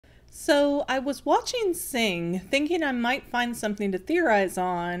So I was watching Sing, thinking I might find something to theorize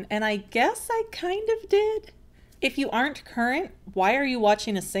on, and I guess I kind of did. If you aren't current, why are you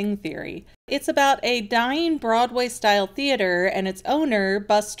watching a Sing theory? It's about a dying Broadway-style theater and its owner,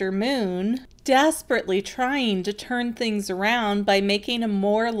 Buster Moon, desperately trying to turn things around by making a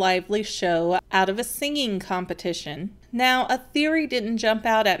more lively show out of a singing competition. Now, a theory didn't jump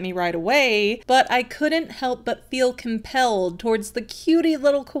out at me right away, but I couldn't help but feel compelled towards the cutie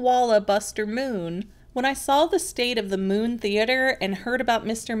little koala Buster Moon. When I saw the state of the Moon Theater and heard about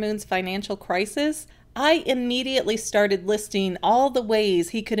Mr. Moon's financial crisis, I immediately started listing all the ways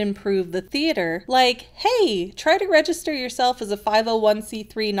he could improve the theater, like, hey, try to register yourself as a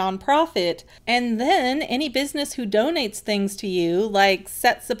 501c3 nonprofit, and then any business who donates things to you, like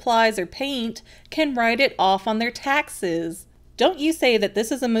set supplies or paint, can write it off on their taxes. Don't you say that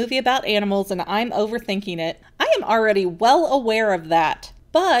this is a movie about animals and I'm overthinking it. I am already well aware of that.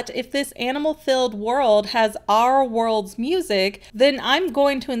 But if this animal-filled world has our world's music, then I'm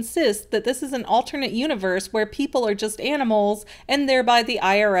going to insist that this is an alternate universe where people are just animals and thereby the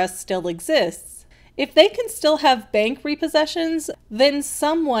IRS still exists. If they can still have bank repossessions, then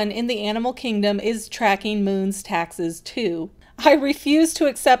someone in the animal kingdom is tracking Moon's taxes too. I refuse to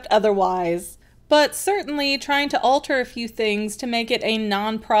accept otherwise. But certainly trying to alter a few things to make it a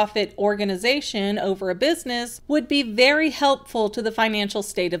non-profit organization over a business would be very helpful to the financial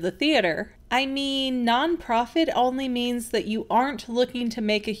state of the theater. I mean, non-profit only means that you aren't looking to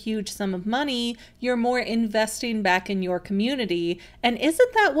make a huge sum of money, you're more investing back in your community. And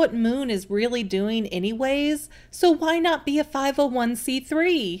isn't that what Moon is really doing anyways? So why not be a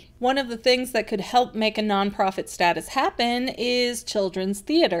 501c3? One of the things that could help make a non-profit status happen is children's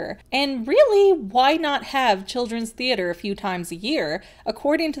theater. And really, why not have children's theater a few times a year?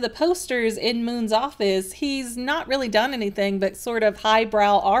 According to the posters in Moon's office, he's not really done anything but sort of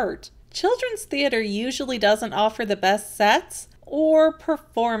highbrow art. Children's theater usually doesn't offer the best sets or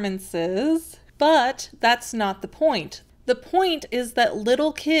performances, but that's not the point. The point is that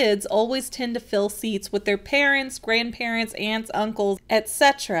little kids always tend to fill seats with their parents, grandparents, aunts, uncles,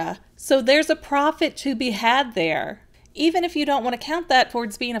 etc. So there's a profit to be had there. Even if you don't want to count that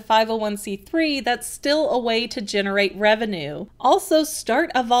towards being a 501c3, that's still a way to generate revenue. Also, start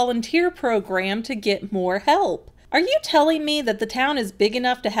a volunteer program to get more help. Are you telling me that the town is big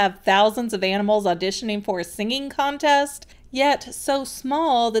enough to have thousands of animals auditioning for a singing contest, yet so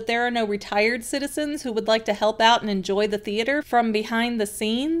small that there are no retired citizens who would like to help out and enjoy the theater from behind the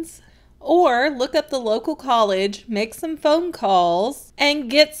scenes? Or look up the local college, make some phone calls, and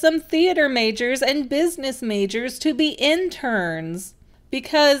get some theater majors and business majors to be interns.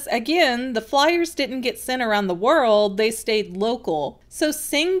 Because, again, the flyers didn't get sent around the world, they stayed local. So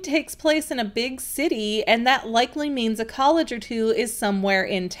Sing takes place in a big city, and that likely means a college or two is somewhere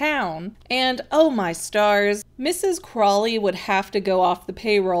in town. And oh my stars, Mrs. Crawley would have to go off the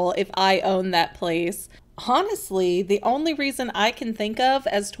payroll if I owned that place. Honestly, the only reason I can think of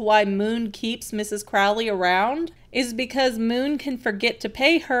as to why Moon keeps Mrs. Crowley around is because Moon can forget to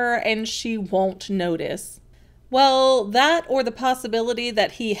pay her and she won't notice. Well, that or the possibility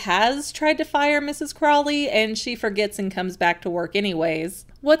that he has tried to fire Mrs. Crawley and she forgets and comes back to work anyways.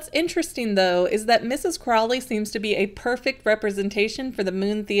 What's interesting though is that Mrs. Crawley seems to be a perfect representation for the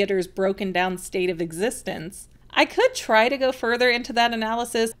Moon Theater's broken down state of existence. I could try to go further into that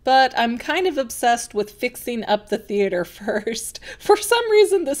analysis, but I'm kind of obsessed with fixing up the theater first. For some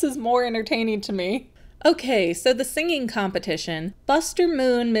reason, this is more entertaining to me. Okay, so the singing competition. Buster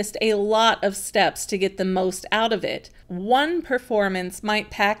Moon missed a lot of steps to get the most out of it. One performance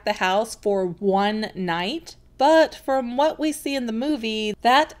might pack the house for one night, but from what we see in the movie,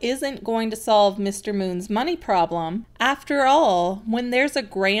 that isn't going to solve Mr. Moon's money problem. After all, when there's a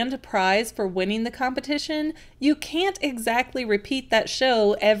grand prize for winning the competition, you can't exactly repeat that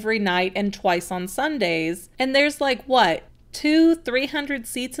show every night and twice on Sundays. And there's like, what, 200-300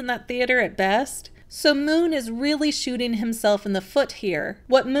 seats in that theater at best? So Moon is really shooting himself in the foot here.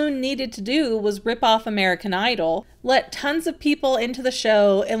 What Moon needed to do was rip off American Idol, let tons of people into the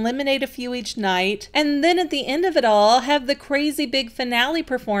show, eliminate a few each night, and then at the end of it all, have the crazy big finale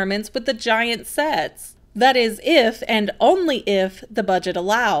performance with the giant sets. That is if, and only if, the budget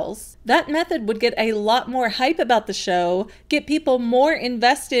allows. That method would get a lot more hype about the show, get people more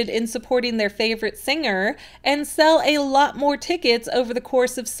invested in supporting their favorite singer, and sell a lot more tickets over the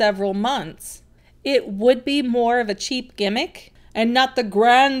course of several months. It would be more of a cheap gimmick, and not the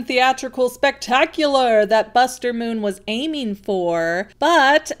grand theatrical spectacular that Buster Moon was aiming for,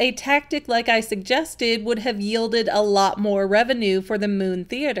 but a tactic like I suggested would have yielded a lot more revenue for the Moon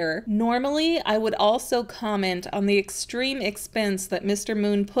Theater. Normally, I would also comment on the extreme expense that Mr.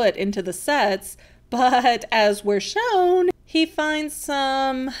 Moon put into the sets, but as we're shown, he finds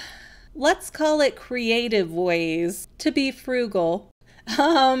some, let's call it creative ways to be frugal.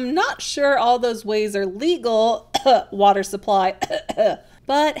 Not sure all those ways are legal, water supply,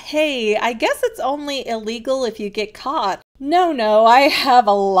 but hey, I guess it's only illegal if you get caught. No, I have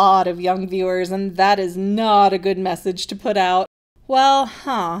a lot of young viewers and that is not a good message to put out. Well,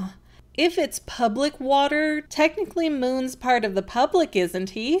 if it's public water, technically Moon's part of the public,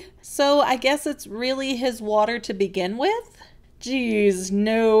 isn't he? So I guess it's really his water to begin with? Geez,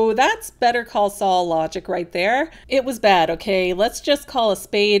 no, that's Better Call Saul logic right there. It was bad, okay? Let's just call a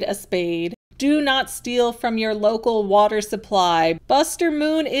spade a spade. Do not steal from your local water supply. Buster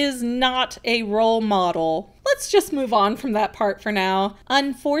Moon is not a role model. Let's just move on from that part for now.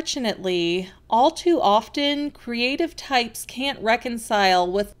 Unfortunately, all too often, creative types can't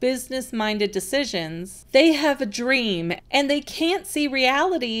reconcile with business-minded decisions. They have a dream, and they can't see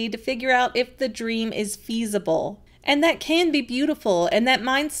reality to figure out if the dream is feasible. And that can be beautiful, and that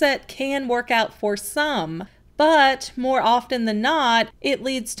mindset can work out for some. But more often than not, it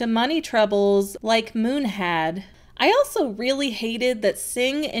leads to money troubles like Moon had. I also really hated that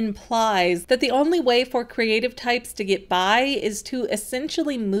Sing implies that the only way for creative types to get by is to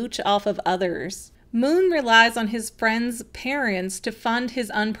essentially mooch off of others. Moon relies on his friends' parents to fund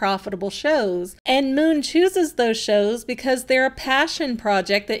his unprofitable shows, and Moon chooses those shows because they're a passion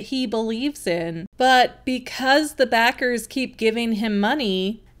project that he believes in. But because the backers keep giving him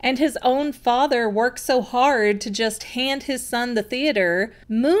money, and his own father works so hard to just hand his son the theater,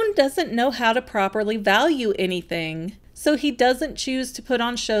 Moon doesn't know how to properly value anything. So he doesn't choose to put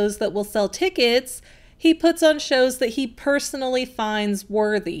on shows that will sell tickets, he puts on shows that he personally finds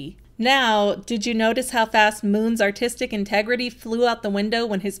worthy. Now, did you notice how fast Moon's artistic integrity flew out the window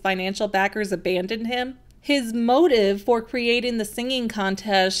when his financial backers abandoned him? His motive for creating the singing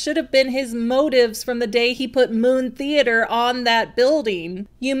contest should have been his motives from the day he put Moon Theater on that building.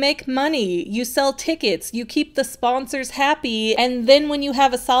 You make money, you sell tickets, you keep the sponsors happy, and then when you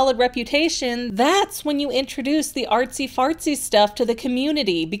have a solid reputation, that's when you introduce the artsy-fartsy stuff to the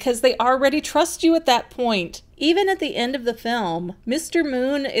community because they already trust you at that point. Even at the end of the film, Mr.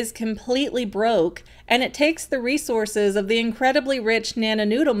 Moon is completely broke, and it takes the resources of the incredibly rich Nana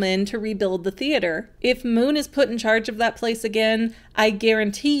Noodleman to rebuild the theater. If Moon is put in charge of that place again, I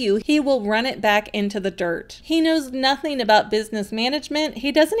guarantee you he will run it back into the dirt. He knows nothing about business management.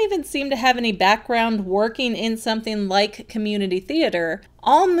 He doesn't even seem to have any background working in something like community theater.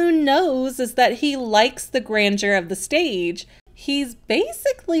 All Moon knows is that he likes the grandeur of the stage. He's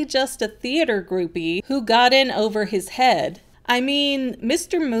basically just a theater groupie who got in over his head. I mean,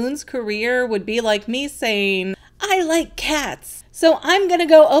 Mr. Moon's career would be like me saying, I like cats, so I'm gonna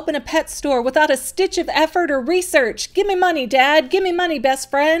go open a pet store without a stitch of effort or research. Give me money, Dad. Give me money,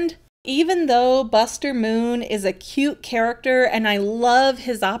 best friend. Even though Buster Moon is a cute character and I love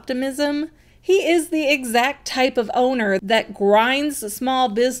his optimism, he is the exact type of owner that grinds small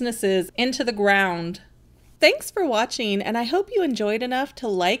businesses into the ground. Thanks for watching, and I hope you enjoyed enough to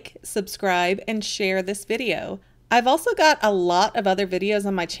like, subscribe, and share this video. I've also got a lot of other videos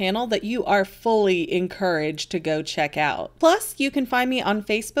on my channel that you are fully encouraged to go check out. Plus, you can find me on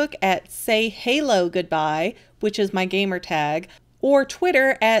Facebook at Say Halo Goodbye, which is my gamer tag, or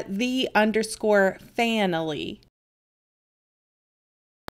Twitter at _Fanily.